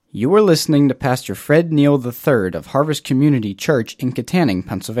You are listening to Pastor Fred Neal III of Harvest Community Church in Katanning,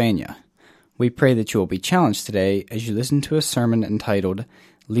 Pennsylvania. We pray that you will be challenged today as you listen to a sermon entitled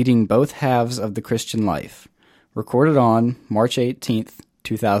Leading Both Halves of the Christian Life, recorded on March 18th,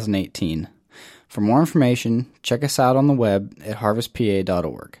 2018. For more information, check us out on the web at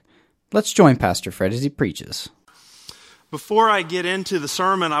harvestpa.org. Let's join Pastor Fred as he preaches. Before I get into the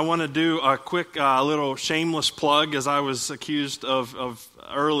sermon, I want to do a quick little shameless plug, as I was accused of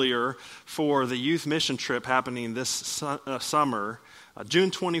earlier, for the youth mission trip happening this summer,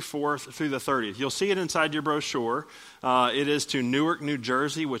 June 24th through the 30th. You'll see it inside your brochure. It is to Newark, New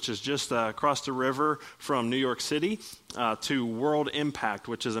Jersey, which is just across the river from New York City, to World Impact,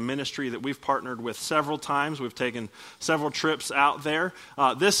 which is a ministry that we've partnered with several times. We've taken several trips out there.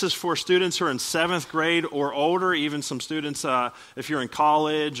 This is for students who are in 7th grade or older, even some students, if you're in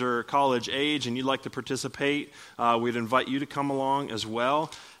college or college age and you'd like to participate, we'd invite you to come along as well.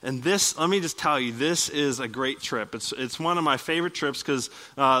 And this, let me just tell you, this is a great trip. It's one of my favorite trips because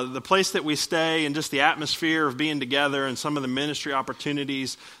the place that we stay and just the atmosphere of being together and some of the ministry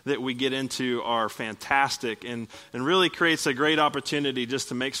opportunities that we get into are fantastic and really creates a great opportunity just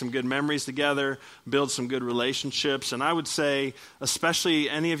to make some good memories together, build some good relationships. And I would say, especially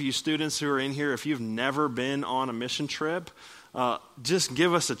any of you students who are in here, if you've never been on a mission trip, just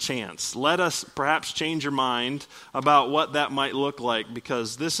give us a chance. Let us perhaps change your mind about what that might look like,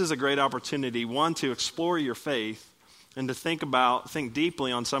 because this is a great opportunity, one, to explore your faith and to think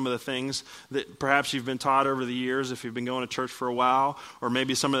deeply on some of the things that perhaps you've been taught over the years if you've been going to church for a while, or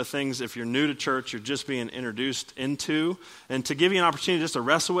maybe some of the things, if you're new to church, you're just being introduced into, and to give you an opportunity just to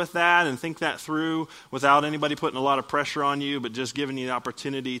wrestle with that and think that through without anybody putting a lot of pressure on you, but just giving you the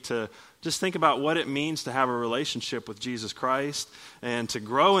opportunity to just think about what it means to have a relationship with Jesus Christ and to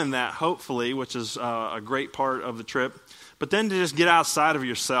grow in that, hopefully, which is a great part of the trip, but then to just get outside of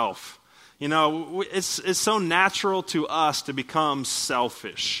yourself. You know, it's so natural to us to become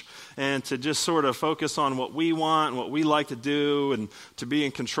selfish and to just sort of focus on what we want and what we like to do and to be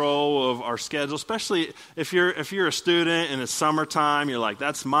in control of our schedule, especially if you're a student and it's summertime. You're like,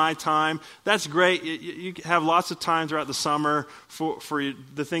 that's my time. That's great. You have lots of time throughout the summer for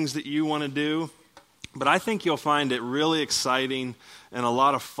the things that you want to do. But I think you'll find it really exciting and a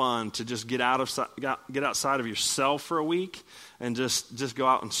lot of fun to just get outside of yourself for a week and just go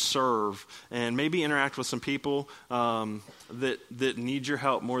out and serve and maybe interact with some people that need your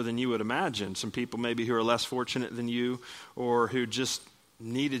help more than you would imagine. Some people maybe who are less fortunate than you, or who just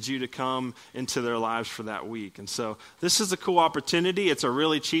needed you to come into their lives for that week. And so this is a cool opportunity. It's a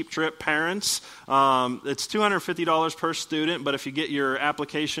really cheap trip, parents. It's $250 per student, but if you get your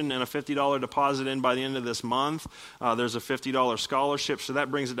application and a $50 deposit in by the end of this month, there's a $50 scholarship, so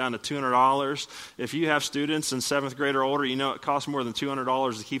that brings it down to $200. If you have students in 7th grade or older, you know it costs more than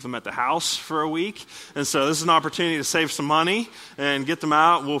 $200 to keep them at the house for a week. And so this is an opportunity to save some money and get them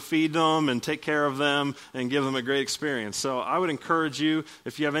out. We'll feed them and take care of them and give them a great experience. So I would encourage you,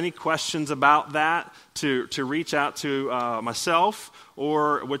 if you have any questions about that, to reach out to myself,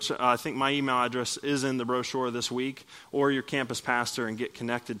 or which I think my email address is in the brochure this week, or your campus pastor, and get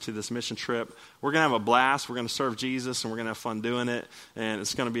connected to this mission trip. We're going to have a blast. We're going to serve Jesus, and we're going to have fun doing it, and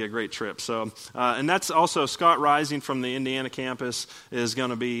it's going to be a great trip. So, and that's also Scott Rising from the Indiana campus is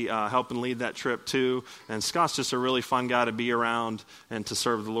going to be helping lead that trip too. And Scott's just a really fun guy to be around and to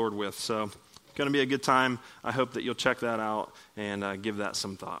serve the Lord with. So, going to be a good time. I hope that you'll check that out and give that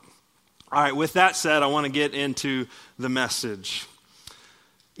some thought. All right, with that said, I want to get into the message.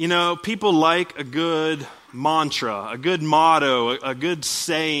 You know, people like a good mantra, a good motto, a good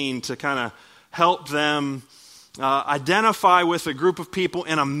saying to kind of help them identify with a group of people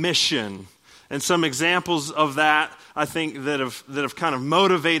in a mission. And some examples of that, I think, that have kind of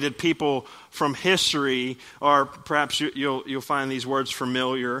motivated people from history are, perhaps you'll find these words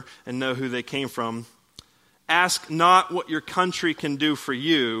familiar and know who they came from. Ask not what your country can do for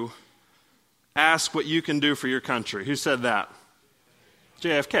you. Ask what you can do for your country. Who said that?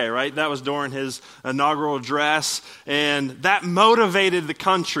 JFK, right? That was during his inaugural address, and that motivated the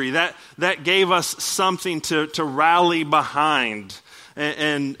country. That gave us something to rally behind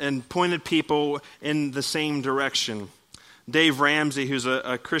and pointed people in the same direction. Dave Ramsey, who's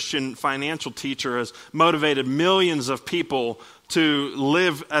a Christian financial teacher, has motivated millions of people to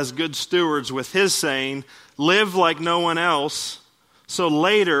live as good stewards with his saying, live like no one else, so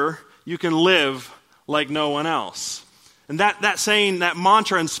later you can live like no one else. And that saying, that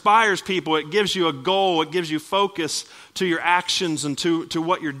mantra inspires people. It gives you a goal. It gives you focus to your actions and to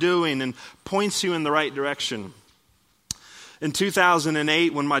what you're doing and points you in the right direction. In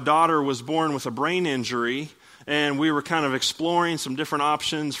 2008, when my daughter was born with a brain injury, and we were kind of exploring some different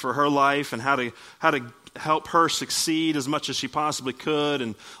options for her life and how to help her succeed as much as she possibly could,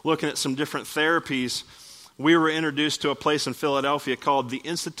 and looking at some different therapies, we were introduced to a place in Philadelphia called the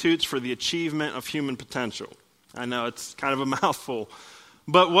Institutes for the Achievement of Human Potential. I know it's kind of a mouthful.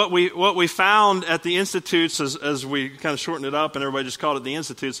 But what we found at the Institutes, as we kind of shortened it up and everybody just called it the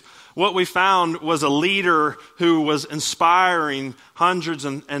Institutes, what we found was a leader who was inspiring hundreds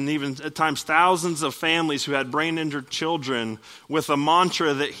and even at times thousands of families who had brain-injured children with a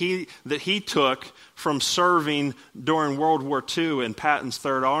mantra that he took from serving during World War II in Patton's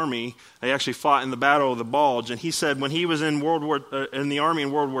Third Army. They actually fought in the Battle of the Bulge. And he said when he was in the Army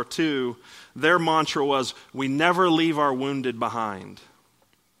in World War II, their mantra was, "We never leave our wounded behind."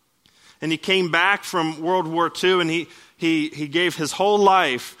 And he came back from World War II, and he gave his whole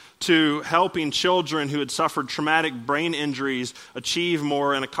life to helping children who had suffered traumatic brain injuries achieve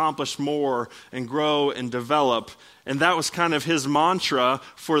more and accomplish more and grow and develop. And that was kind of his mantra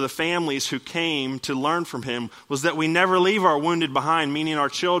for the families who came to learn from him, was that we never leave our wounded behind, meaning our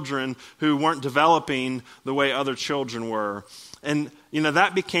children who weren't developing the way other children were. And,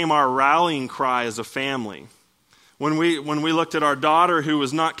 that became our rallying cry as a family. When we looked at our daughter who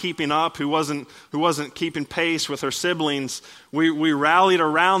was not keeping up, who wasn't keeping pace with her siblings, we rallied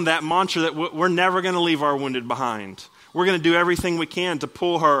around that mantra that we're never going to leave our wounded behind. We're going to do everything we can to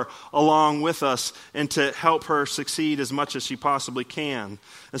pull her along with us and to help her succeed as much as she possibly can.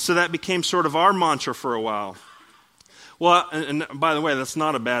 And so that became sort of our mantra for a while. Well, and by the way, that's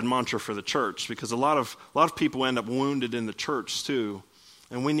not a bad mantra for the church, because a lot of people end up wounded in the church too.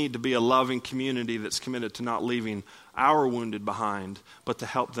 And we need to be a loving community that's committed to not leaving our wounded behind, but to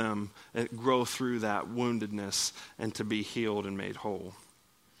help them grow through that woundedness and to be healed and made whole.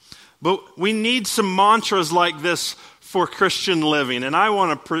 But we need some mantras like this for Christian living. And I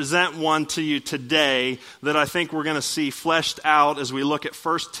want to present one to you today that I think we're going to see fleshed out as we look at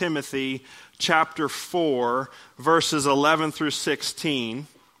 1 Timothy chapter 4, verses 11 through 16.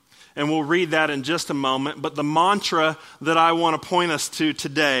 And we'll read that in just a moment. But the mantra that I want to point us to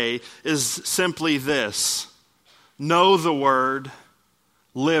today is simply this: know the word,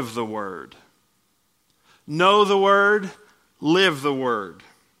 live the word. Know the word, live the word.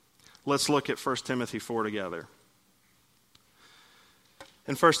 Let's look at 1 Timothy 4 together.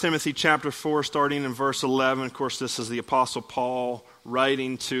 In 1 Timothy chapter 4, starting in verse 11, of course, this is the Apostle Paul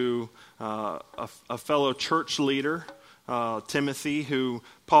writing to a fellow church leader, Timothy, who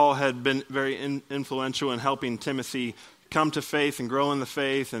Paul had been very influential in helping Timothy come to faith and grow in the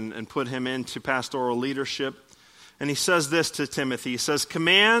faith and put him into pastoral leadership. And he says this to Timothy. He says,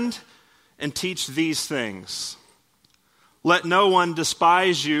 "Command and teach these things. Let no one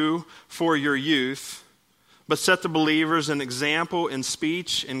despise you for your youth, but set the believers an example in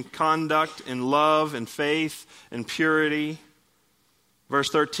speech, in conduct, in love, in faith, in purity." Verse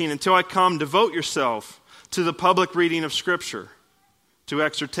 13, "Until I come, devote yourself to the public reading of Scripture, to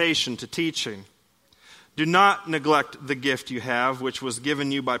exhortation, to teaching. Do not neglect the gift you have, which was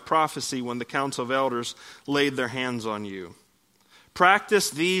given you by prophecy when the council of elders laid their hands on you.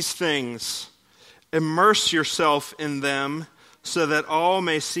 Practice these things. Immerse yourself in them so that all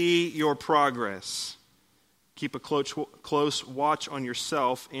may see your progress. Keep a close watch on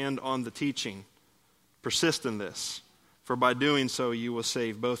yourself and on the teaching. Persist in this, for by doing so you will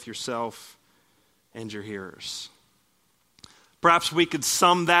save both yourself and your hearers." Perhaps we could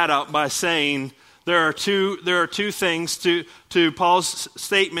sum that up by saying there are two things to Paul's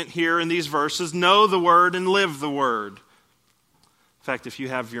statement here in these verses: know the word and live the word. In fact, if you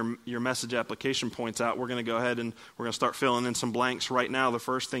have your message application points out, we're going to go ahead and we're going to start filling in some blanks right now. The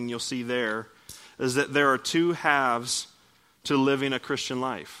first thing you'll see there is that there are two halves to living a Christian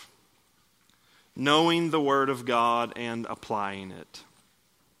life: knowing the word of God and applying it.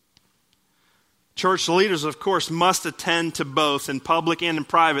 Church leaders, of course, must attend to both in public and in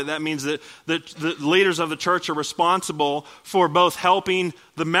private. That means that the leaders of the church are responsible for both helping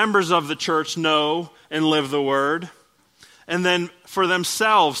the members of the church know and live the word, and then for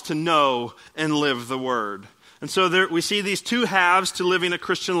themselves to know and live the word. And so we see these two halves to living a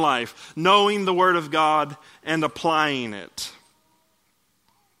Christian life: knowing the word of God and applying it.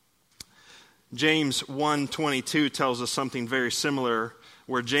 James 1:22 tells us something very similar,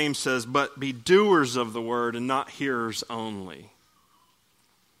 where James says, "But be doers of the word and not hearers only."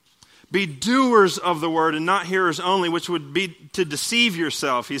 Be doers of the word and not hearers only, which would be to deceive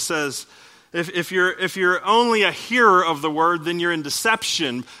yourself. He says, if you're only a hearer of the word, then you're in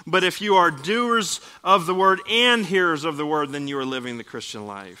deception. But if you are doers of the word and hearers of the word, then you are living the Christian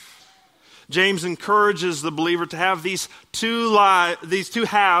life. James encourages the believer to have these two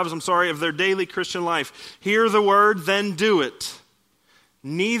halves of their daily Christian life. Hear the word, then do it.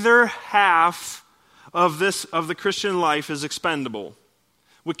 Neither half of the Christian life is expendable.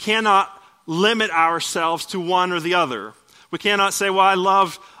 We cannot limit ourselves to one or the other. We cannot say, well,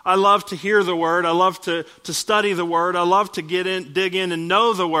 I love to hear the word, I love to study the word, I love to dig in and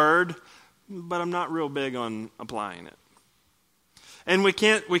know the word, but I'm not real big on applying it. And we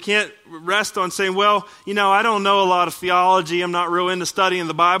can't rest on saying, well, I don't know a lot of theology, I'm not real into studying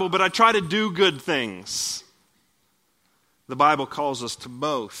the Bible, but I try to do good things. The Bible calls us to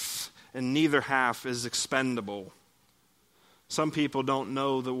both, and neither half is expendable. Some people don't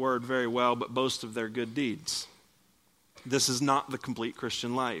know the word very well, but boast of their good deeds. This is not the complete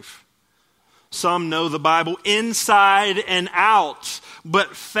Christian life. Some know the Bible inside and out,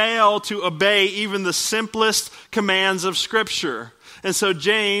 but fail to obey even the simplest commands of Scripture. And so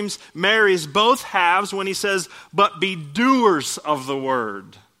James marries both halves when he says, but be doers of the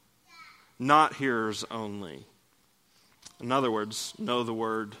word, not hearers only. In other words, know the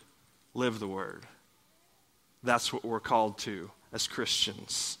word, live the word. That's what we're called to as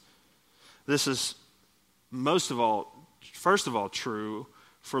Christians. This is first of all, true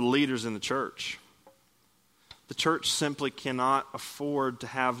for leaders in the church. The church simply cannot afford to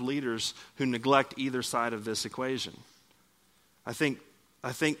have leaders who neglect either side of this equation. I think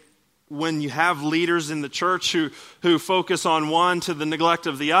when you have leaders in the church who focus on one to the neglect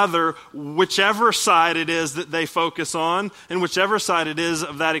of the other, whichever side it is that they focus on, and whichever side it is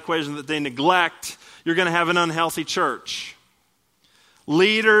of that equation that they neglect, you're going to have an unhealthy church.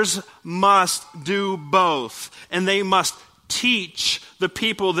 Leaders must do both, and they must teach the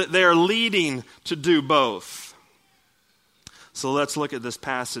people that they're leading to do both. So let's look at this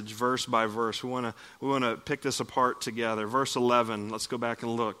passage verse by verse. We want to pick this apart together. Verse 11, let's go back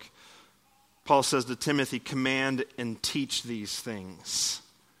and look. Paul says to Timothy, command and teach these things.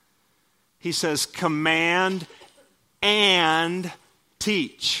 He says, command and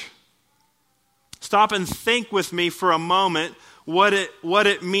teach. Stop and think with me for a moment what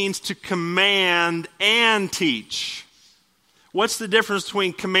it means to command and teach. What's the difference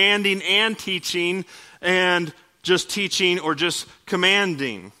between commanding and teaching and just teaching or just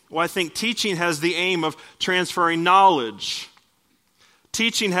commanding? Well, I think teaching has the aim of transferring knowledge.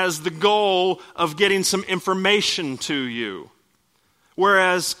 Teaching has the goal of getting some information to you.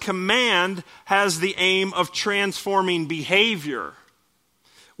 Whereas command has the aim of transforming behavior.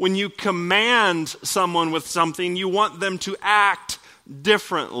 When you command someone with something, you want them to act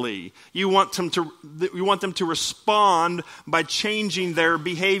differently. You want them to respond by changing their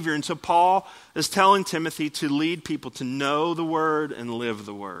behavior. And so Paul is telling Timothy to lead people to know the word and live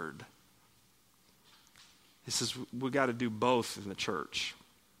the word. He says we've got to do both in the church.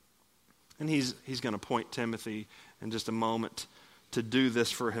 And he's going to point Timothy in just a moment to do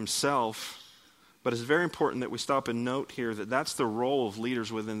this for himself. But it's very important that we stop and note here that that's the role of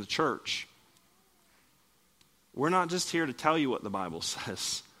leaders within the church. We're not just here to tell you what the Bible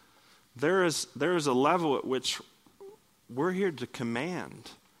says. There is a level at which we're here to command.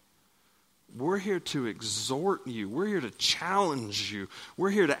 We're here to exhort you. We're here to challenge you.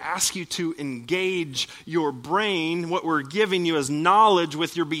 We're here to ask you to engage your brain, what we're giving you as knowledge,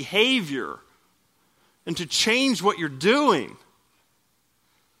 with your behavior, and to change what you're doing.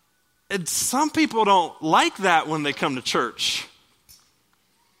 And some people don't like that when they come to church.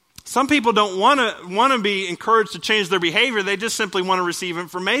 Some people don't want to be encouraged to change their behavior. They just simply want to receive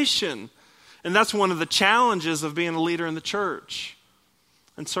information. And that's one of the challenges of being a leader in the church.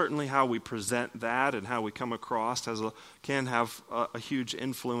 And certainly how we present that and how we come across can have a huge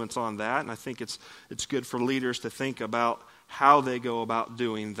influence on that. And I think it's good for leaders to think about how they go about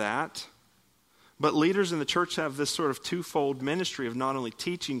doing that. But leaders in the church have this sort of twofold ministry of not only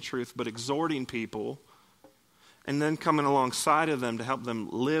teaching truth, but exhorting people, and then coming alongside of them to help them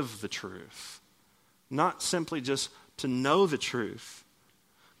live the truth. Not simply just to know the truth,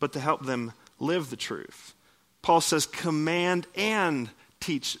 but to help them live the truth. Paul says, command and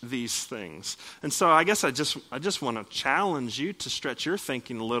teach these things. And so I guess I just want to challenge you to stretch your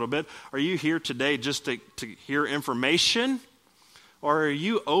thinking a little bit. Are you here today just to hear information? Or are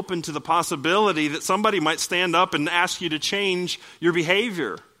you open to the possibility that somebody might stand up and ask you to change your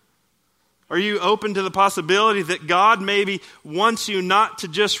behavior? Are you open to the possibility that God maybe wants you not to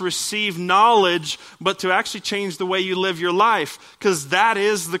just receive knowledge, but to actually change the way you live your life? Because that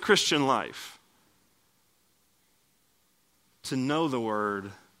is the Christian life. To know the word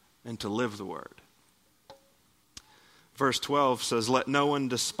and to live the word. Verse 12 says, let no one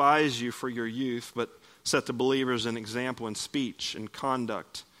despise you for your youth, but set the believers an example in speech and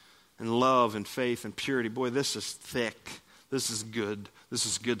conduct and love and faith and purity. Boy, this is thick. This is good. This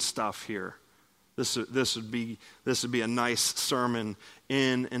is good stuff here. This would be a nice sermon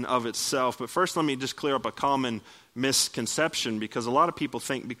in and of itself. But first, let me just clear up a common misconception, because a lot of people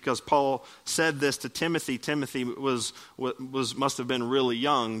think because Paul said this to Timothy, Timothy must have been really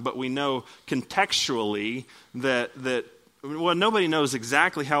young. But we know contextually that nobody knows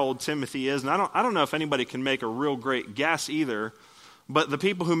exactly how old Timothy is, and I don't know if anybody can make a real great guess either. But the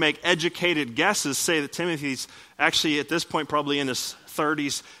people who make educated guesses say that Timothy's actually at this point probably in his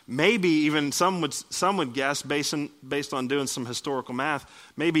 30s, maybe even some would guess based on doing some historical math,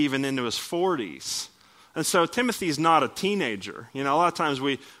 maybe even into his 40s. And so Timothy's not a teenager. A lot of times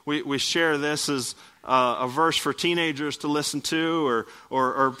we share this as a verse for teenagers to listen to,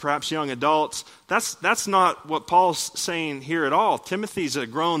 or perhaps young adults. That's not what Paul's saying here at all. Timothy's a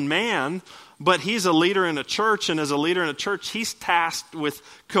grown man, but he's a leader in a church, and as a leader in a church, he's tasked with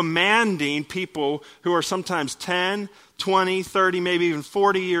commanding people who are sometimes 10, 20, 30, maybe even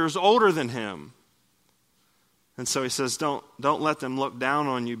 40 years older than him. And so he says, don't let them look down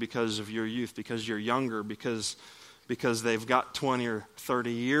on you because of your youth, because you're younger, because they've got 20 or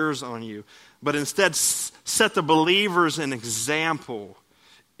 30 years on you. But instead, set the believers an example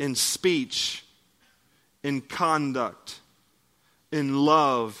in speech, in conduct, in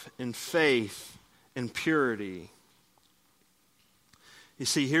love, in faith, in purity. You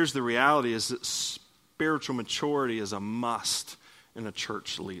see, here's the reality, is that spiritual maturity is a must in a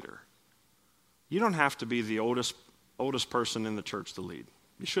church leader. You don't have to be the oldest person in the church to lead.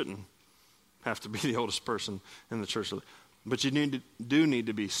 You shouldn't have to be the oldest person in the church to lead. But you do need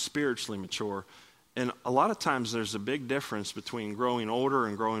to be spiritually mature. And a lot of times there's a big difference between growing older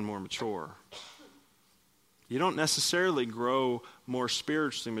and growing more mature. You don't necessarily grow more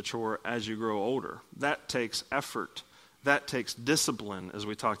spiritually mature as you grow older. That takes effort. That takes discipline, as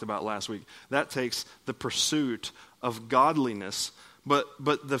we talked about last week. That takes the pursuit of godliness. But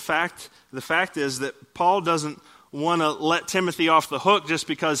the fact is that Paul doesn't want to let Timothy off the hook just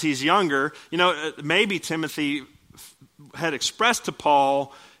because he's younger. Maybe Timothy had expressed to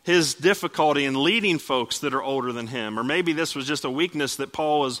Paul his difficulty in leading folks that are older than him. Or maybe this was just a weakness that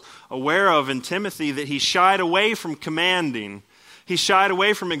Paul was aware of in Timothy, that he shied away from commanding. He shied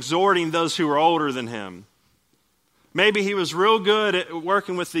away from exhorting those who were older than him. Maybe he was real good at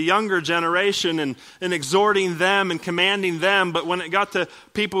working with the younger generation and exhorting them and commanding them, but when it got to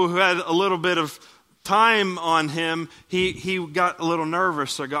people who had a little bit of time on him, he got a little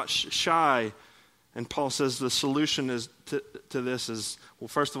nervous or got shy. And Paul says the solution is to this is, well,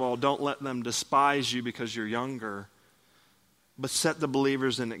 first of all, don't let them despise you because you're younger, but set the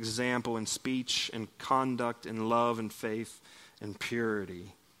believers an example in speech and conduct and love and faith and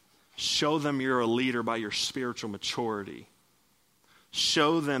purity. Show them you're a leader by your spiritual maturity.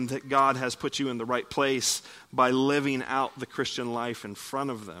 Show them that God has put you in the right place by living out the Christian life in front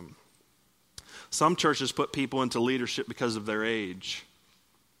of them. Some churches put people into leadership because of their age.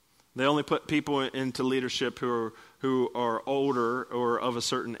 They only put people into leadership who are older or of a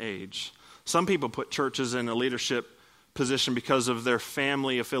certain age. Some people put churches in a leadership position because of their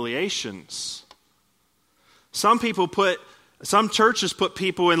family affiliations. Some churches put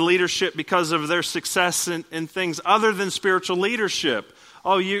people in leadership because of their success in things other than spiritual leadership.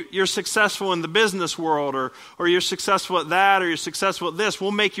 Oh, you're successful in the business world, or you're successful at that, or you're successful at this.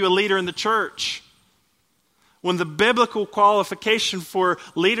 We'll make you a leader in the church. When the biblical qualification for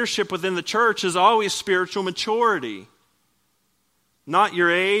leadership within the church is always spiritual maturity. Not your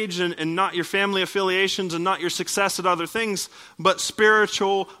age and not your family affiliations and not your success at other things, but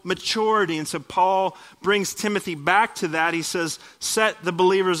spiritual maturity. And so Paul brings Timothy back to that. He says, set the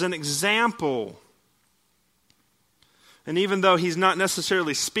believers an example. And even though he's not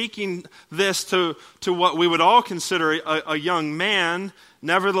necessarily speaking this to what we would all consider a young man,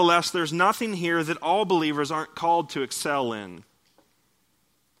 nevertheless, there's nothing here that all believers aren't called to excel in.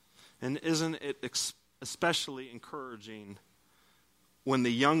 And isn't it especially encouraging when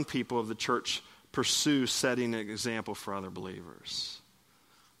the young people of the church pursue setting an example for other believers?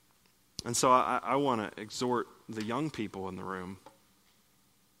 And so I want to exhort the young people in the room.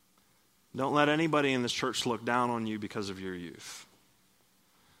 Don't let anybody in this church look down on you because of your youth.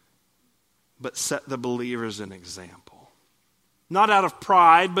 But set the believers an example. Not out of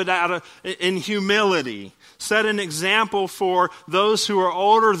pride, but in humility. Set an example for those who are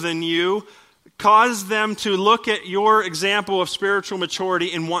older than you. Cause them to look at your example of spiritual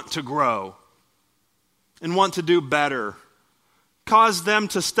maturity and want to grow. And want to do better. Cause them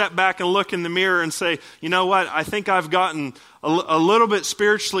to step back and look in the mirror and say, you know what, I think I've gotten a little bit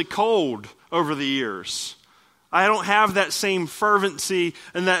spiritually cold over the years. I don't have that same fervency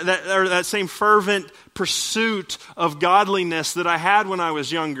and that same fervent pursuit of godliness that I had when I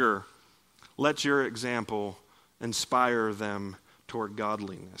was younger. Let your example inspire them toward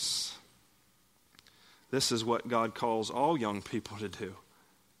godliness. This is what God calls all young people to do,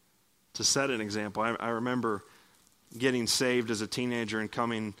 to set an example. I remember getting saved as a teenager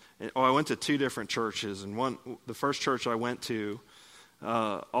and I went to 2 different churches, and the first church I went to,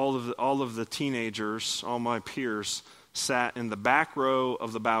 all of the teenagers, all my peers, sat in the back row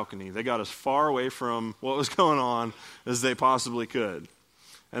of the balcony. They got as far away from what was going on as they possibly could.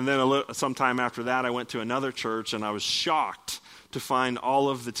 And then sometime after that, I went to another church, and I was shocked to find all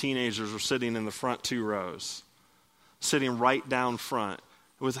of the teenagers were sitting in the front 2 rows, sitting right down front,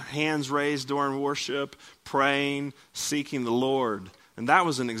 with hands raised during worship, praying, seeking the Lord. And that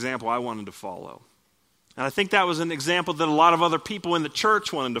was an example I wanted to follow. And I think that was an example that a lot of other people in the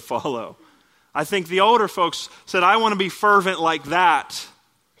church wanted to follow. I think the older folks said, I want to be fervent like that.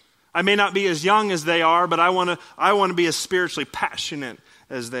 I may not be as young as they are, but I want to be as spiritually passionate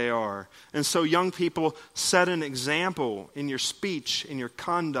as they are. And so young people, set an example in your speech, in your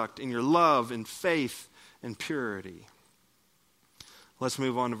conduct, in your love, in faith, and purity. Let's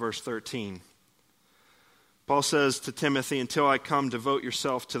move on to verse 13. Paul says to Timothy, until I come, devote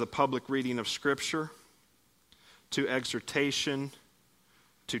yourself to the public reading of Scripture, to exhortation,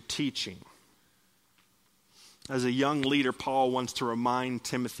 to teaching. As a young leader, Paul wants to remind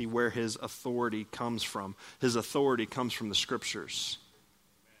Timothy where his authority comes from. His authority comes from the Scriptures.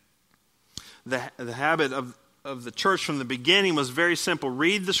 The habit of the church from the beginning was very simple.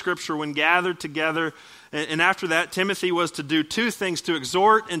 Read the Scripture when gathered together. And after that, Timothy was to do 2 things, to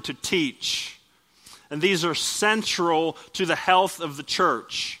exhort and to teach. And these are central to the health of the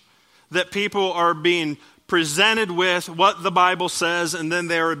church. That people are being presented with what the Bible says, and then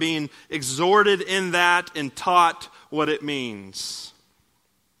they are being exhorted in that and taught what it means.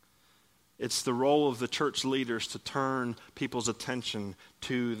 It's the role of the church leaders to turn people's attention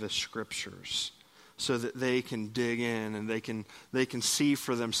to the Scriptures so that they can dig in and they can see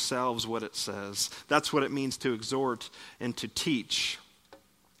for themselves what it says. That's what it means to exhort and to teach.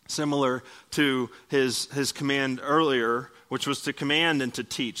 Similar to his command earlier, which was to command and to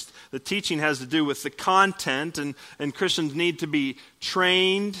teach. The teaching has to do with the content, and Christians need to be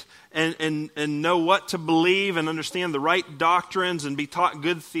trained and know what to believe and understand the right doctrines and be taught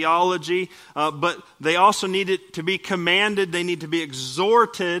good theology. But they also need it to be commanded. They need to be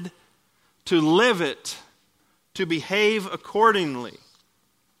exhorted to live it, to behave accordingly.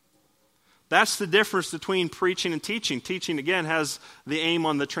 That's the difference between preaching and teaching. Teaching, again, has the aim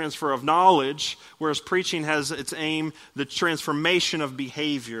on the transfer of knowledge, whereas preaching has its aim, the transformation of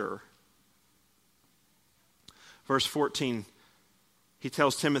behavior. Verse 14, he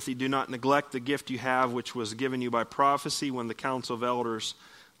tells Timothy, do not neglect the gift you have, which was given you by prophecy when the council of elders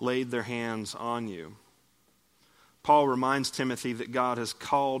laid their hands on you. Paul reminds Timothy that God has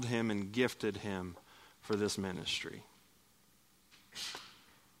called him and gifted him for this ministry.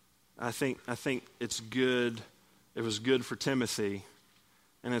 I think it's good. It was good for Timothy,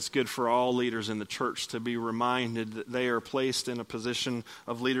 and it's good for all leaders in the church to be reminded that they are placed in a position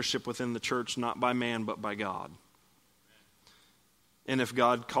of leadership within the church, not by man, but by God. And if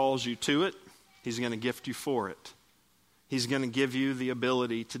God calls you to it, He's going to gift you for it. He's going to give you the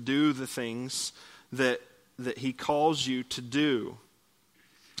ability to do the things that He calls you to do.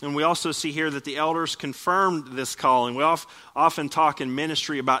 And we also see here that the elders confirmed this calling. We often talk in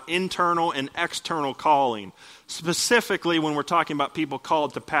ministry about internal and external calling. Specifically, when we're talking about people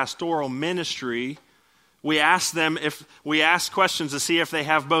called to pastoral ministry, we ask questions to see if they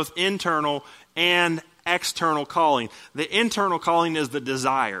have both internal and external calling. The internal calling is the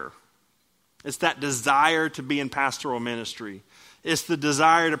desire. It's that desire to be in pastoral ministry. It's the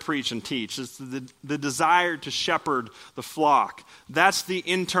desire to preach and teach. It's the desire to shepherd the flock. That's the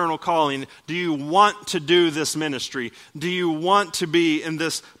internal calling. Do you want to do this ministry? Do you want to be in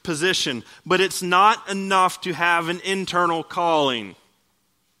this position? But it's not enough to have an internal calling.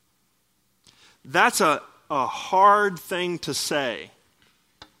 That's a hard thing to say.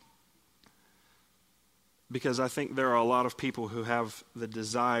 Because I think there are a lot of people who have the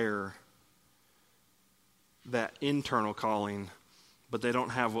desire, that internal calling, but they don't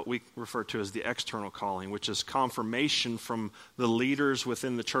have what we refer to as the external calling, which is confirmation from the leaders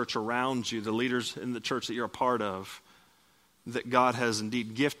within the church around you, the leaders in the church that you're a part of, that God has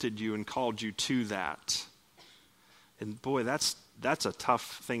indeed gifted you and called you to that. And boy, that's a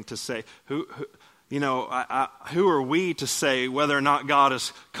tough thing to say. Who are we to say whether or not God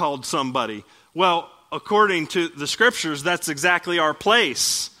has called somebody? Well, according to the Scriptures, that's exactly our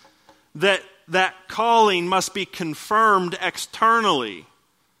place. That that calling must be confirmed externally.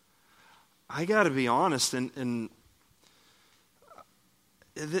 I got to be honest, and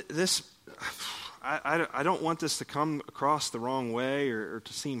this, I don't want this to come across the wrong way or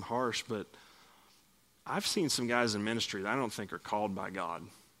to seem harsh, but I've seen some guys in ministry that I don't think are called by God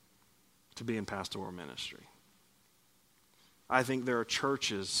to be in pastoral ministry. I think there are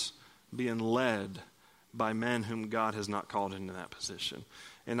churches being led by men whom God has not called into that position.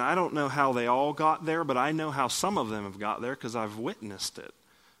 And I don't know how they all got there, but I know how some of them have got there because I've witnessed it.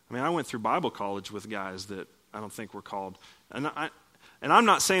 I mean, I went through Bible college with guys that I don't think were called. And I'm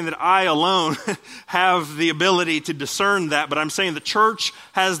not saying that I alone have the ability to discern that, but I'm saying the church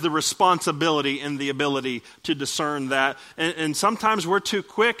has the responsibility and the ability to discern that. And sometimes we're too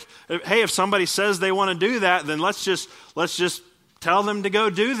quick. Hey, if somebody says they want to do that, then let's just tell them to go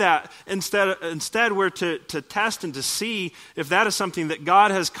do that. Instead we're to test and to see if that is something that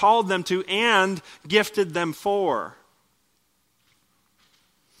God has called them to and gifted them for.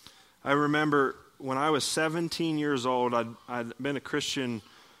 I remember when I was 17 years old, I'd been a Christian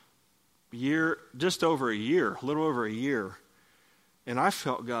just over a year, a little over a year, and I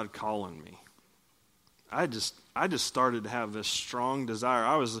felt God calling me. I just started to have this strong desire.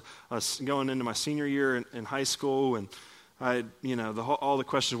 I was going into my senior year in high school, and I, all the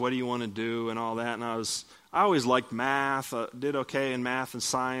questions, what do you want to do, and all that, and I always liked math, did okay in math and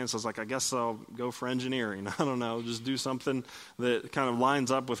science. I was like, I guess I'll go for engineering. I don't know, just do something that kind of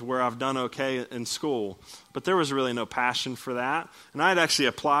lines up with where I've done okay in school. But there was really no passion for that. And I had actually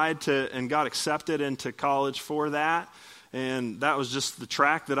applied and got accepted into college for that. And that was just the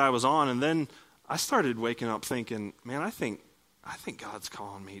track that I was on. And then I started waking up thinking, man, I think God's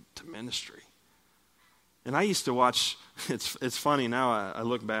calling me to ministry. And I used to watch, it's funny now, I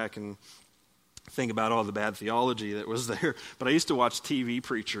look back and think about all the bad theology that was there. But I used to watch TV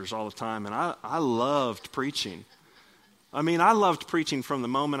preachers all the time, and I loved preaching. I mean, I loved preaching from the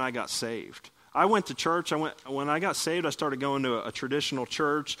moment I got saved. I went to church. When I got saved, I started going to a traditional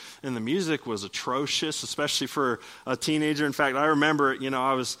church, and the music was atrocious, especially for a teenager. In fact, I remember,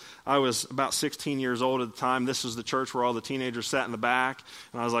 I was about 16 years old at the time. This was the church where all the teenagers sat in the back,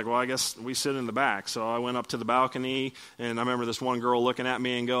 and I was like, well, I guess we sit in the back. So I went up to the balcony, and I remember this one girl looking at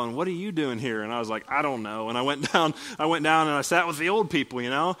me and going, what are you doing here? And I was like, I don't know. And I went down and I sat with the old people,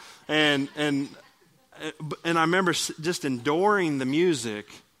 and I remember just enduring the music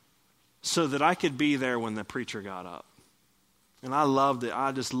so that I could be there when the preacher got up. And I loved it.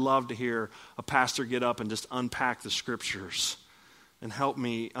 I just loved to hear a pastor get up and just unpack the scriptures and help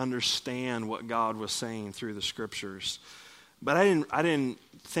me understand what God was saying through the scriptures. But I didn't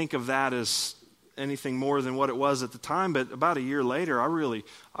think of that as anything more than what it was at the time. But about a year later,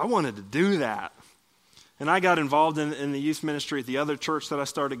 I wanted to do that. And I got involved in the youth ministry at the other church that I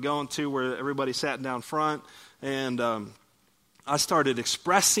started going to, where everybody sat down front. And I started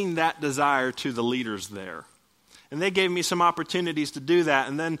expressing that desire to the leaders there. And they gave me some opportunities to do that.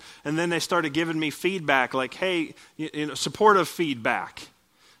 And then they started giving me feedback, like, hey, supportive feedback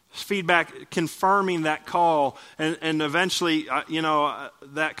confirming that call. And eventually,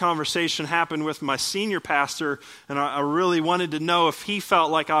 that conversation happened with my senior pastor, and I really wanted to know if he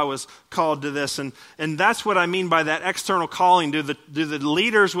felt like I was called to this. And that's what I mean by that external calling. Do the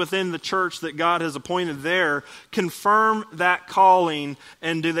leaders within the church that God has appointed there confirm that calling,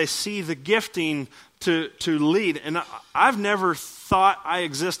 and do they see the gifting to lead? And I've never thought I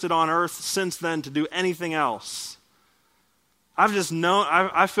existed on earth since then to do anything else. I've just known,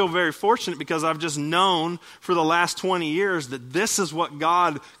 I feel very fortunate because I've just known for the last 20 years that this is what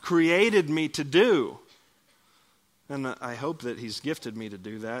God created me to do. And I hope that He's gifted me to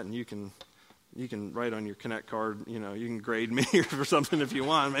do that. And you can write on your Connect card, you can grade me or something if you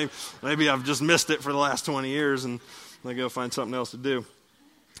want. Maybe I've just missed it for the last 20 years and I go find something else to do.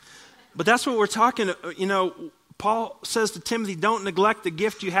 But that's what we're talking, Paul says to Timothy, don't neglect the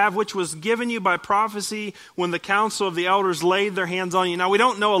gift you have, which was given you by prophecy when the council of the elders laid their hands on you. Now, we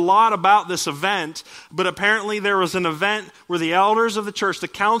don't know a lot about this event, but apparently there was an event where the elders of the church, the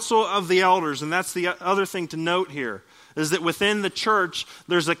council of the elders, and that's the other thing to note here, is that within the church,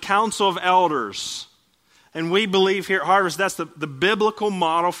 there's a council of elders. And we believe here at Harvest, that's the biblical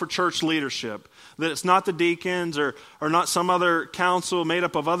model for church leadership. That it's not the deacons or not some other council made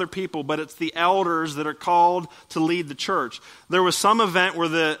up of other people, but it's the elders that are called to lead the church. There was some event where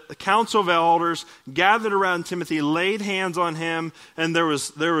the council of elders gathered around Timothy, laid hands on him, and there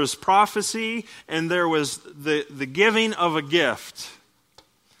was prophecy, and there was the giving of a gift.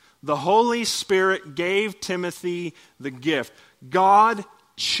 The Holy Spirit gave Timothy the gift. God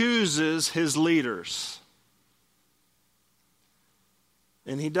chooses his leaders.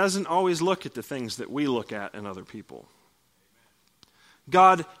 And he doesn't always look at the things that we look at in other people.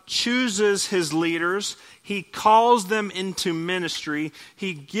 God chooses his leaders. He calls them into ministry.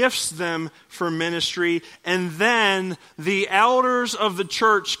 He gifts them for ministry. And then the elders of the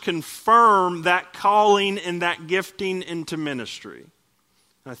church confirm that calling and that gifting into ministry.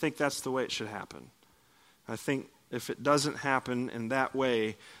 And I think that's the way it should happen. I think if it doesn't happen in that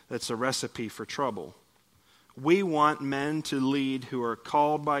way, that's a recipe for trouble. We want men to lead who are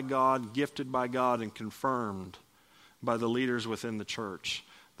called by God, gifted by God, and confirmed by the leaders within the church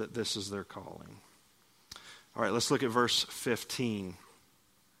that this is their calling. All right, let's look at verse 15.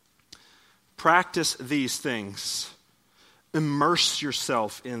 Practice these things. Immerse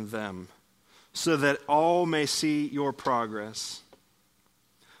yourself in them so that all may see your progress.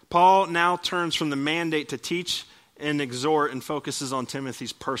 Paul now turns from the mandate to teach and exhort and focuses on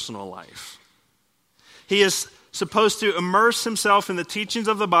Timothy's personal life. He is supposed to immerse himself in the teachings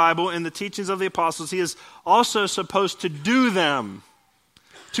of the Bible and the teachings of the apostles. He is also supposed to do them,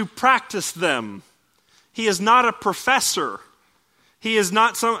 to practice them. He is not a professor. He's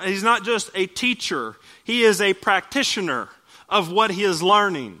not just a teacher. He is a practitioner of what he is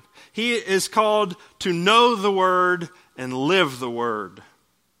learning. He is called to know the word and live the word.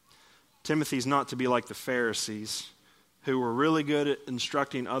 Timothy's not to be like the Pharisees, who were really good at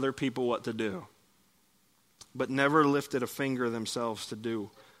instructing other people what to do, but never lifted a finger themselves to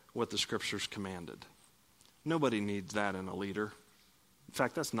do what the Scriptures commanded. Nobody needs that in a leader. In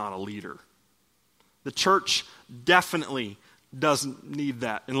fact, that's not a leader. The church definitely doesn't need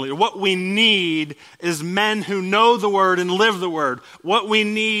that in a leader. What we need is men who know the Word and live the Word. What we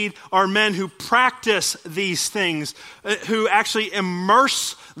need are men who practice these things, who actually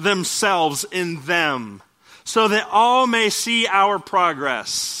immerse themselves in them, so that all may see our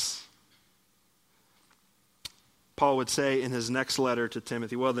progress. Paul would say in his next letter to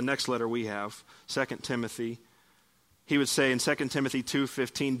Timothy, well, the next letter we have, 2 Timothy, he would say in 2 Timothy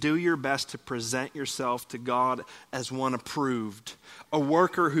 2:15, do your best to present yourself to God as one approved, a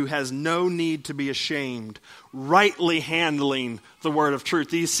worker who has no need to be ashamed, rightly handling the word of truth.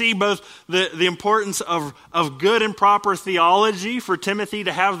 Do you see both the importance of good and proper theology for Timothy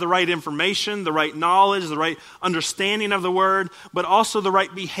to have the right information, the right knowledge, the right understanding of the word, but also the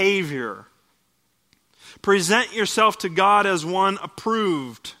right behavior? Present yourself to God as one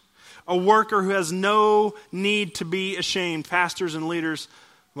approved, a worker who has no need to be ashamed. Pastors and leaders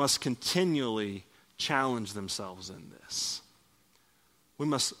must continually challenge themselves in this. We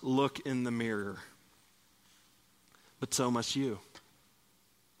must look in the mirror. But so must you.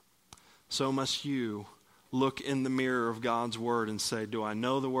 So must you look in the mirror of God's word and say, do I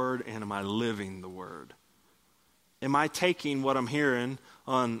know the word and am I living the word? Am I taking what I'm hearing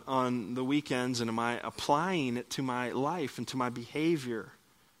on the weekends and am I applying it to my life and to my behavior?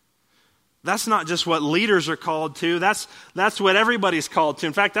 That's not just what leaders are called to. That's what everybody's called to.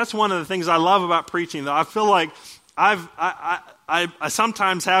 In fact, that's one of the things I love about preaching, though. I feel like I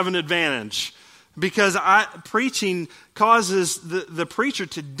sometimes have an advantage because preaching causes the preacher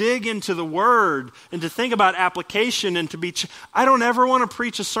to dig into the word and to think about application and to be. I don't ever want to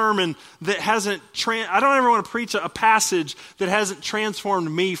preach a sermon that hasn't. I don't ever want to preach a passage that hasn't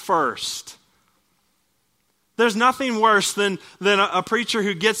transformed me first. There's nothing worse than a preacher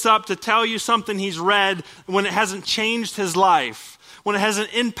who gets up to tell you something he's read when it hasn't changed his life, when it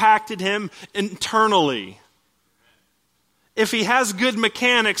hasn't impacted him internally. If he has good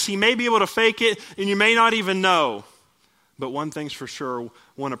mechanics, he may be able to fake it and you may not even know. But one thing's for sure,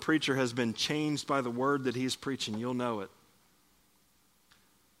 when a preacher has been changed by the word that he's preaching, you'll know it.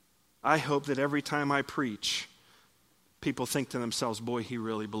 I hope that every time I preach, people think to themselves, boy, he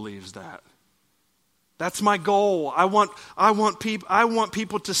really believes that. That's my goal. I want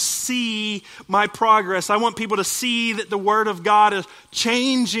people to see my progress. I want people to see that the Word of God is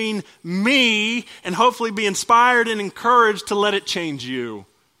changing me and hopefully be inspired and encouraged to let it change you.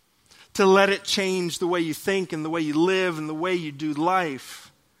 To let it change the way you think and the way you live and the way you do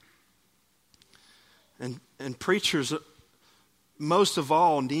life. And preachers, most of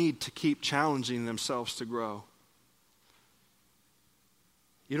all, need to keep challenging themselves to grow.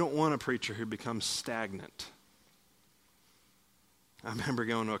 You don't want a preacher who becomes stagnant. I remember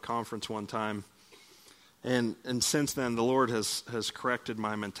going to a conference one time, and since then the Lord has corrected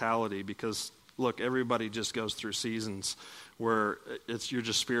my mentality because, look, everybody just goes through seasons where you're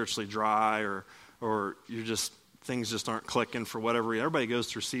just spiritually dry or you're just things just aren't clicking for whatever reason. Everybody goes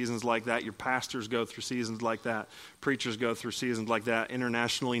through seasons like that. Your pastors go through seasons like that. Preachers go through seasons like that.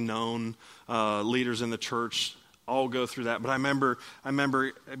 Internationally known leaders in the church all go through that. But I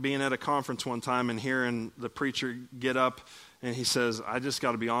remember being at a conference one time and hearing the preacher get up And he says, I just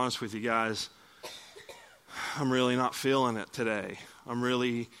got to be honest with you guys. I'm really not feeling it today. I'm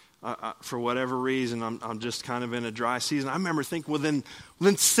really, for whatever reason, I'm just kind of in a dry season. I remember thinking, well, then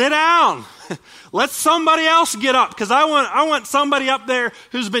sit down. Let somebody else get up, because I want somebody up there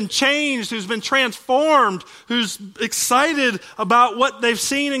who's been changed, who's been transformed, who's excited about what they've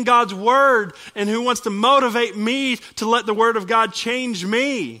seen in God's Word, and who wants to motivate me to let the Word of God change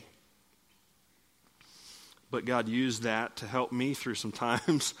me. But God used that to help me through some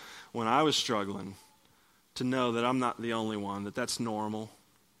times when I was struggling, to know that I'm not the only one, that that's normal,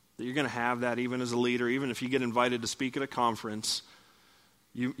 that you're going to have that even as a leader. Even if you get invited to speak at a conference,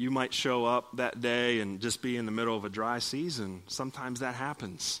 you might show up that day and just be in the middle of a dry season. Sometimes that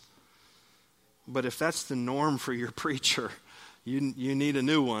happens. But if that's the norm for your preacher, you need a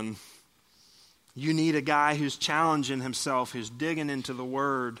new one. You need a guy who's challenging himself, who's digging into the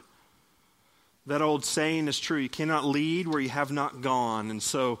Word. That old saying is true. You cannot lead where you have not gone. And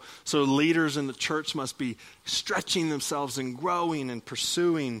so leaders in the church must be stretching themselves and growing and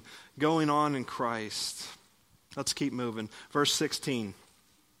pursuing, going on in Christ. Let's keep moving. Verse 16.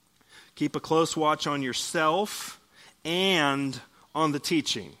 Keep a close watch on yourself and on the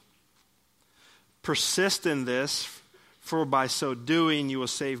teaching. Persist in this, for by so doing you will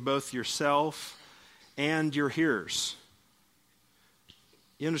save both yourself and your hearers.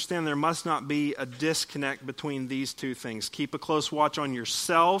 You understand there must not be a disconnect between these two things. Keep a close watch on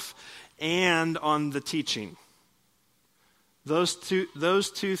yourself and on the teaching. Those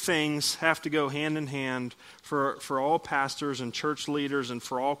two things have to go hand in hand for all pastors and church leaders and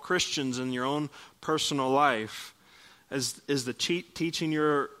for all Christians in your own personal life. Is the teaching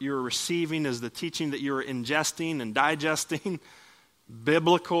you're receiving, is the teaching that you're ingesting and digesting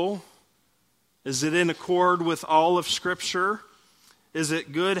biblical? Is it in accord with all of Scripture? Is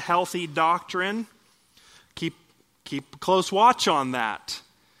it good, healthy doctrine? Keep a close watch on that.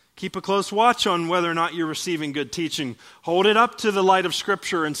 Keep a close watch on whether or not you're receiving good teaching. Hold it up to the light of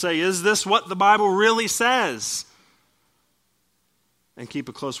Scripture and say, is this what the Bible really says? And keep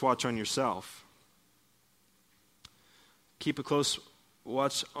a close watch on yourself. Keep a close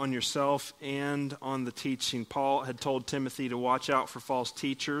watch on yourself and on the teaching. Paul had told Timothy to watch out for false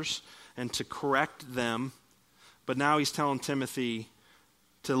teachers and to correct them. But now he's telling Timothy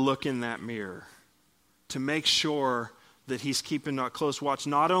to look in that mirror, to make sure that he's keeping a close watch,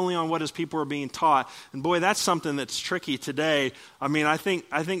 not only on what his people are being taught. And boy, that's something that's tricky today. I mean, I think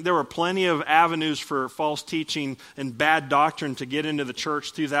there were plenty of avenues for false teaching and bad doctrine to get into the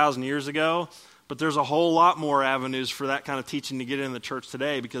church 2,000 years ago. But there's a whole lot more avenues for that kind of teaching to get in the church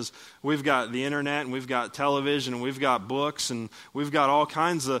today, because we've got the internet and we've got television and we've got books and we've got all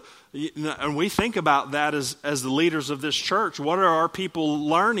kinds of, and we think about that as the leaders of this church. What are our people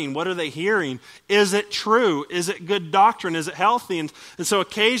learning? What are they hearing? Is it true? Is it good doctrine? Is it healthy? And so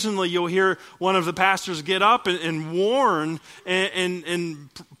occasionally you'll hear one of the pastors get up and warn and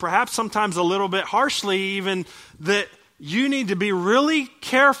perhaps sometimes a little bit harshly even, that you need to be really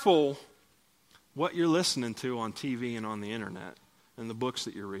careful what you're listening to on TV and on the internet and the books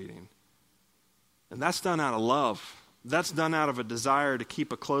that you're reading. And that's done out of love. That's done out of a desire to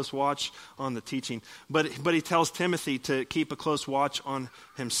keep a close watch on the teaching. But he tells Timothy to keep a close watch on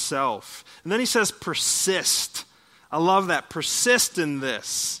himself. And then he says, persist. I love that. Persist in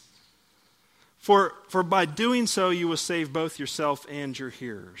this. For by doing so, you will save both yourself and your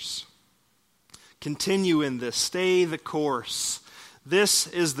hearers. Continue in this. Stay the course. This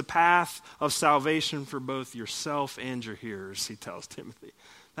is the path of salvation for both yourself and your hearers, he tells Timothy.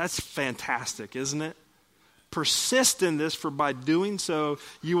 That's fantastic, isn't it? Persist in this, for by doing so,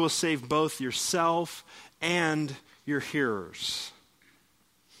 you will save both yourself and your hearers.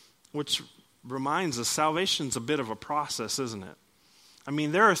 Which reminds us, salvation's a bit of a process, isn't it? I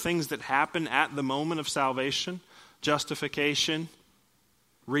mean, there are things that happen at the moment of salvation, justification,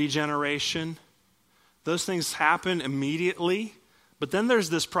 regeneration. Those things happen immediately. But then there's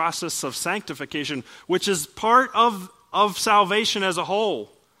this process of sanctification, which is part of salvation as a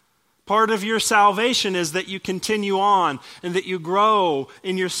whole. Part of your salvation is that you continue on and that you grow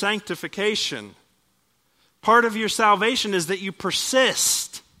in your sanctification. Part of your salvation is that you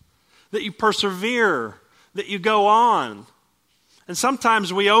persist, that you persevere, that you go on. And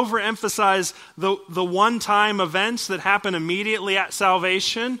sometimes we overemphasize the one-time events that happen immediately at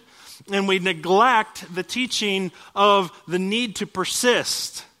salvation, and we neglect the teaching of the need to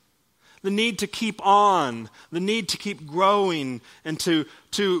persist, the need to keep on, the need to keep growing, and to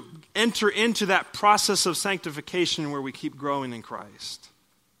enter into that process of sanctification where we keep growing in Christ.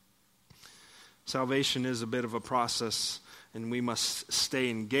 Salvation is a bit of a process, and we must stay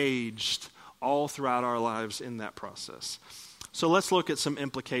engaged all throughout our lives in that process. So let's look at some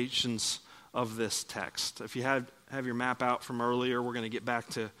implications of this text. If you have your map out from earlier, we're going to get back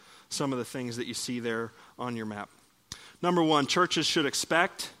to some of the things that you see there on your map. Number one, churches should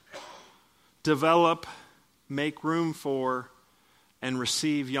expect, develop, make room for, and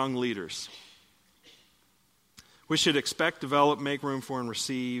receive young leaders. We should expect, develop, make room for, and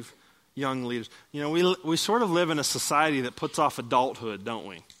receive young leaders. You know, we sort of live in a society that puts off adulthood, don't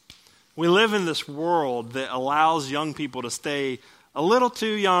we? We live in this world that allows young people to stay a little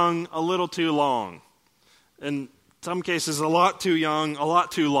too young, a little too long. In some cases, a lot too young, a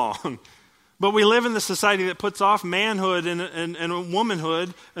lot too long. But we live in the society that puts off manhood and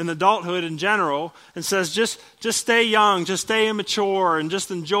womanhood and adulthood in general and says, just stay young, just stay immature, and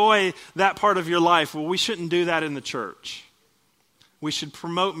just enjoy that part of your life. Well, we shouldn't do that in the church. We should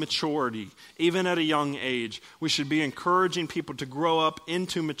promote maturity, even at a young age. We should be encouraging people to grow up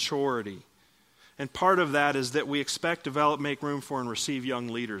into maturity. And part of that is that we expect, develop, make room for, and receive young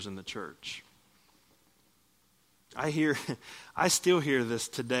leaders in the church. I still hear this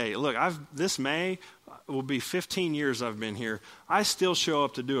today. Look, this May will be 15 years I've been here. I still show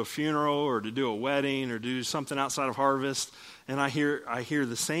up to do a funeral or to do a wedding or do something outside of Harvest, and I hear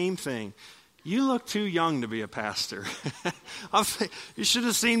the same thing. You look too young to be a pastor. You should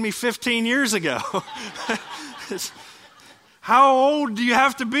have seen me 15 years ago. How old do you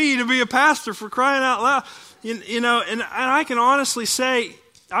have to be a pastor, for crying out loud? You know, and I can honestly say,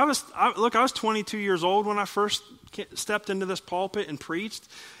 I was 22 years old when I first stepped into this pulpit and preached,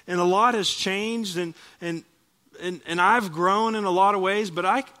 and a lot has changed, and I've grown in a lot of ways, but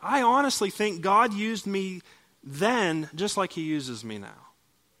I honestly think God used me then just like He uses me now.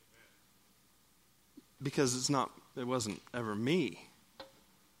 Because it wasn't ever me.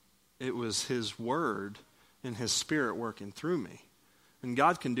 It was His Word and His Spirit working through me. And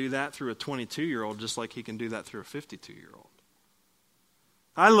God can do that through a 22-year-old just like He can do that through a 52-year-old.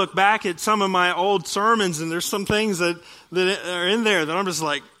 I look back at some of my old sermons, and there's some things that are in there that I'm just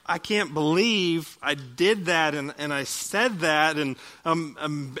like, I can't believe I did that and I said that, and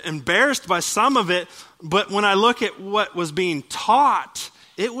I'm embarrassed by some of it. But when I look at what was being taught,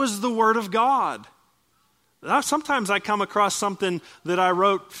 it was the Word of God. Sometimes I come across something that I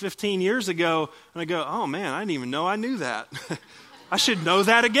wrote 15 years ago, and I go, oh man, I didn't even know I knew that. I should know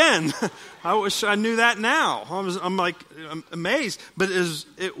that again. I wish I knew that now. I'm amazed. But it's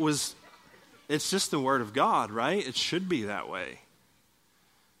just the Word of God, right? It should be that way.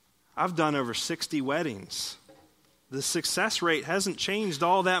 I've done over 60 weddings. The success rate hasn't changed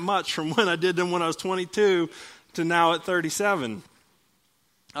all that much from when I did them when I was 22 to now at 37.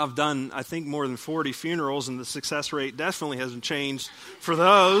 I've done, I think, more than 40 funerals, and the success rate definitely hasn't changed for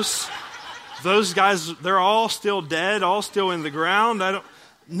those. Those guys, they're all still dead, all still in the ground.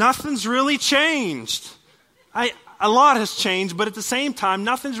 Nothing's really changed. A lot has changed, but at the same time,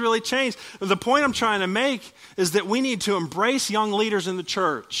 nothing's really changed. The point I'm trying to make is that we need to embrace young leaders in the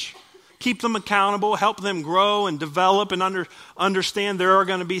church. Keep them accountable, help them grow and develop and understand there are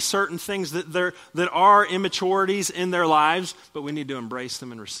going to be certain things that are immaturities in their lives, but we need to embrace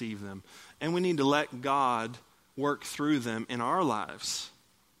them and receive them. And we need to let God work through them in our lives.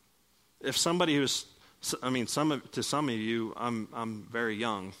 If somebody to some of you, I'm very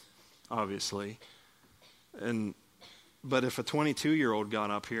young, obviously. But if a 22-year-old got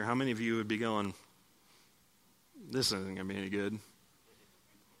up here, how many of you would be going, this isn't going to be any good?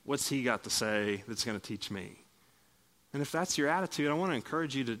 What's he got to say that's going to teach me? And if that's your attitude, I want to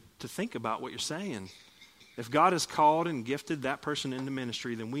encourage you to think about what you're saying. If God has called and gifted that person into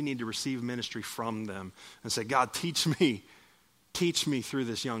ministry, then we need to receive ministry from them and say, God, teach me through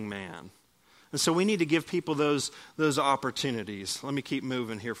this young man. And so we need to give people those opportunities. Let me keep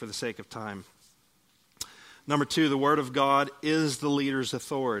moving here for the sake of time. Number 2, the Word of God is the leader's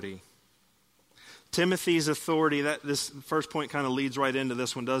authority. Timothy's authority, this first point kind of leads right into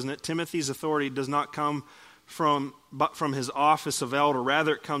this one, doesn't it? Timothy's authority does not come from his office of elder.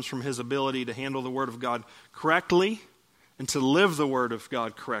 Rather, it comes from his ability to handle the Word of God correctly and to live the Word of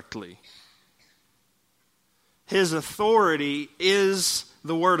God correctly. His authority is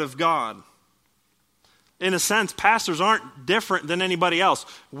the Word of God. In a sense, pastors aren't different than anybody else.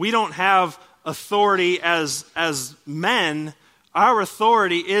 We don't have authority as men. Our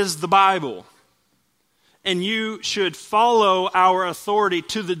authority is the Bible. And you should follow our authority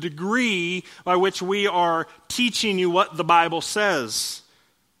to the degree by which we are teaching you what the Bible says.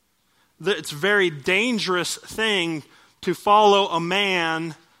 It's a very dangerous thing to follow a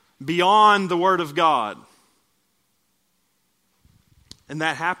man beyond the Word of God. And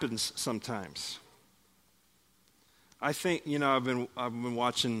that happens sometimes. I think, I've been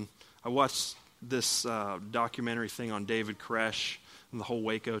watching, I watched this documentary thing on David Koresh and the whole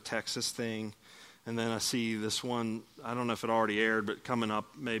Waco, Texas thing. And then I see this one, I don't know if it already aired, but coming up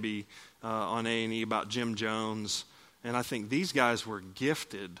maybe on A&E about Jim Jones. And I think these guys were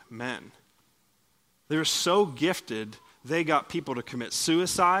gifted men. They were so gifted, they got people to commit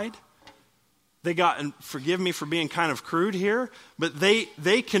suicide. They got, and forgive me for being kind of crude here, but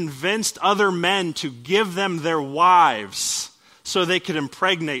they convinced other men to give them their wives so they could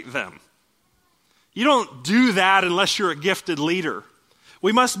impregnate them. You don't do that unless you're a gifted leader.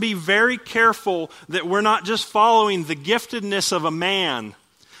 We must be very careful that we're not just following the giftedness of a man,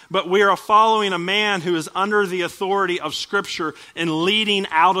 but we are following a man who is under the authority of Scripture and leading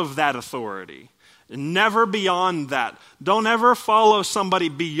out of that authority. Never beyond that. Don't ever follow somebody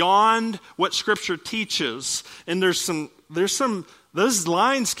beyond what Scripture teaches. And there's some, those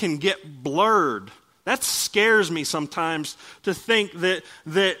lines can get blurred. That scares me sometimes to think that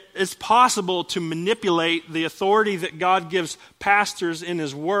it's possible to manipulate the authority that God gives pastors in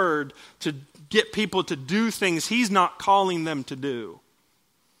His Word to get people to do things He's not calling them to do.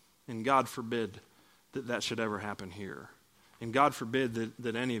 And God forbid that should ever happen here. And God forbid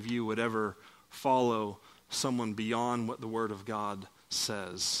that any of you would ever follow someone beyond what the Word of God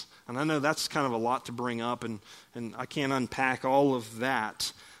says. And I know that's kind of a lot to bring up, and I can't unpack all of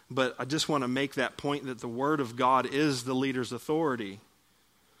that, but I just want to make that point that the Word of God is the leader's authority.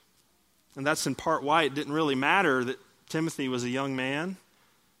 And that's in part why it didn't really matter that Timothy was a young man,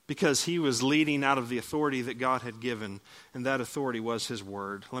 because he was leading out of the authority that God had given, and that authority was His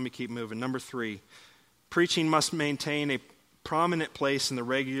Word. Let me keep moving. Number 3, preaching must maintain a prominent place in the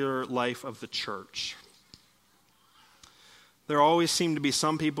regular life of the church. There always seem to be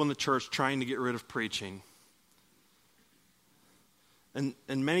some people in the church trying to get rid of preaching. And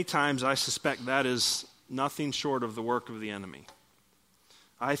many times I suspect that is nothing short of the work of the enemy.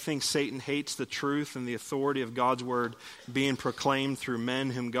 I think Satan hates the truth and the authority of God's Word being proclaimed through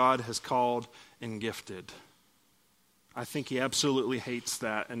men whom God has called and gifted. I think he absolutely hates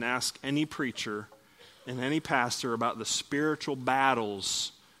that. And ask any preacher and any pastor about the spiritual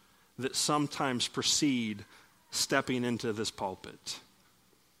battles that sometimes precede stepping into this pulpit.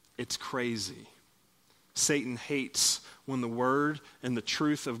 It's crazy. Satan hates when the Word and the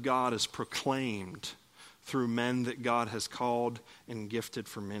truth of God is proclaimed through men that God has called and gifted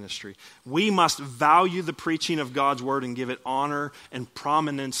for ministry. We must value the preaching of God's Word and give it honor and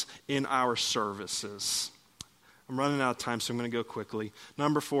prominence in our services. I'm running out of time, so I'm going to go quickly.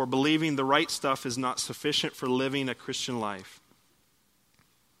 Number 4, believing the right stuff is not sufficient for living a Christian life.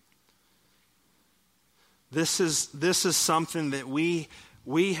 This is something that we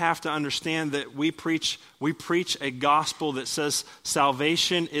have to understand, that we preach a gospel that says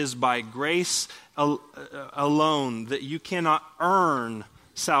salvation is by grace alone, that you cannot earn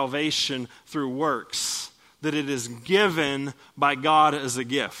salvation through works, that it is given by God as a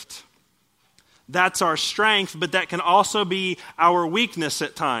gift. That's our strength, but that can also be our weakness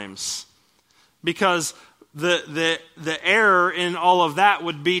at times. Because the error in all of that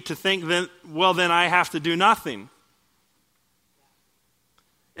would be to think that, well, then I have to do nothing.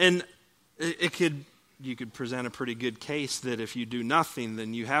 And you could present a pretty good case that if you do nothing,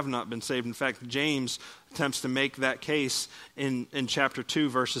 then you have not been saved. In fact, James attempts to make that case in chapter 2,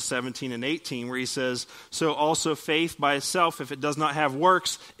 verses 17 and 18, where he says, so also faith by itself, if it does not have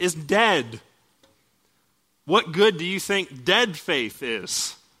works, is dead. What good do you think dead faith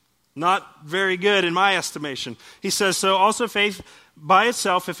is? Not very good in my estimation. He says, so also faith by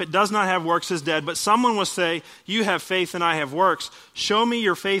itself, if it does not have works, is dead. But someone will say, you have faith and I have works. Show me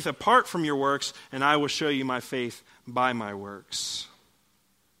your faith apart from your works, and I will show you my faith by my works.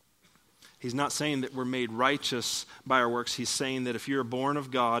 He's not saying that we're made righteous by our works. He's saying that if you're born of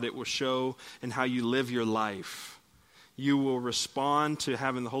God, it will show in how you live your life. You will respond to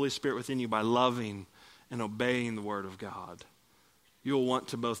having the Holy Spirit within you by loving and obeying the Word of God. You'll want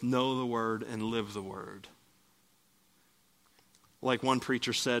to both know the Word and live the Word. Like one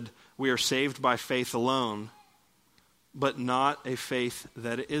preacher said, we are saved by faith alone, but not a faith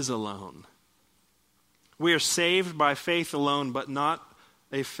that is alone. We are saved by faith alone, but not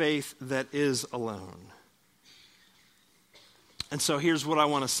a faith that is alone. And so here's what I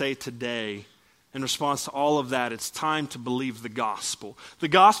want to say today in response to all of that. It's time to believe the gospel. The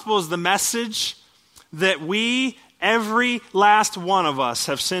gospel is the message that we, every last one of us,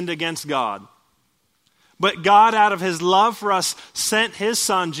 have sinned against God. But God, out of His love for us, sent His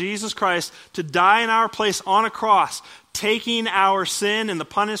Son, Jesus Christ, to die in our place on a cross, taking our sin and the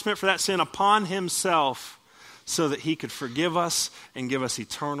punishment for that sin upon Himself so that He could forgive us and give us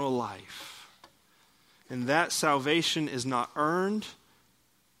eternal life. And that salvation is not earned.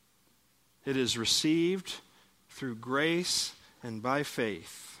 It is received through grace and by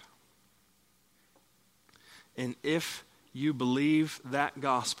faith. And if you believe that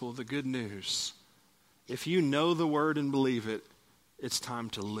gospel, the good news, if you know the word and believe it, it's time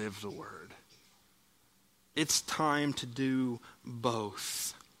to live the word. It's time to do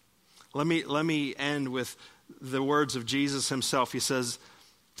both. Let me end with the words of Jesus himself. He says,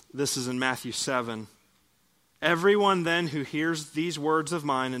 this is in Matthew 7. Everyone then who hears these words of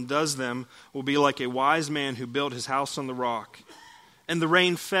mine and does them will be like a wise man who built his house on the rock. And the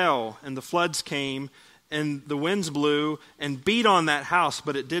rain fell, and the floods came, and the winds blew and beat on that house,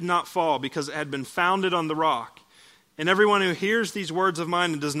 but it did not fall because it had been founded on the rock. And everyone who hears these words of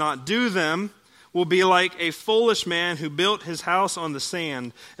mine and does not do them will be like a foolish man who built his house on the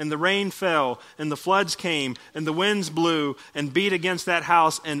sand, and the rain fell, and the floods came, and the winds blew and beat against that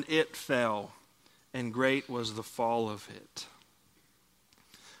house, and it fell. And great was the fall of it.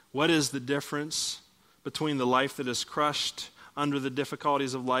 What is the difference between the life that is crushed under the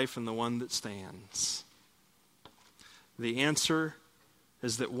difficulties of life and the one that stands? The answer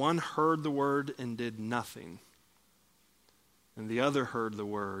is that one heard the word and did nothing, and the other heard the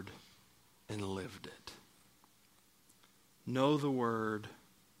word and lived it. Know the word,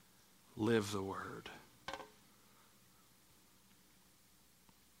 live the word.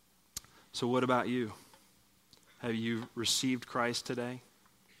 So what about you? Have you received Christ today?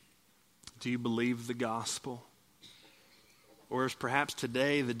 Do you believe the gospel? Or is perhaps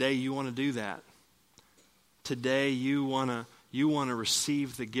today the day you want to do that? Today you want to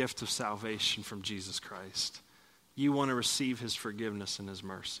receive the gift of salvation from Jesus Christ. You want to receive his forgiveness and his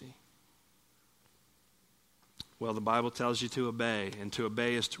mercy. Well, the Bible tells you to obey, and to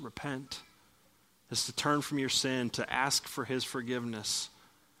obey is to repent. It's to turn from your sin, to ask for his forgiveness,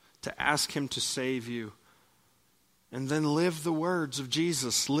 to ask him to save you, and then live the words of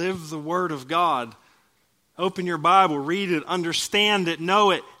Jesus. Live the word of God. Open your Bible, read it, understand it,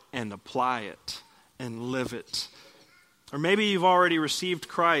 know it, and apply it, and live it. Or maybe you've already received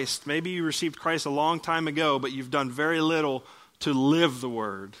Christ. Maybe you received Christ a long time ago, but you've done very little to live the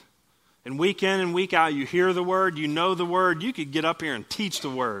word. And week in and week out, you hear the word, you know the word, you could get up here and teach the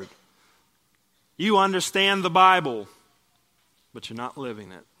word. You understand the Bible, but you're not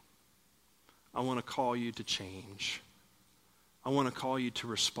living it. I want to call you to change. I want to call you to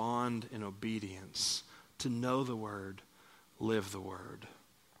respond in obedience, to know the word, live the word.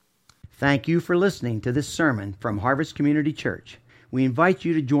 Thank you for listening to this sermon from Harvest Community Church. We invite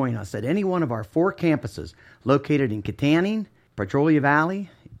you to join us at any one of our 4 campuses located in Kittanning, Petrolia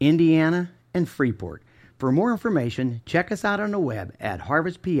Valley, Indiana, and Freeport. For more information, check us out on the web at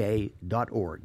harvestpa.org.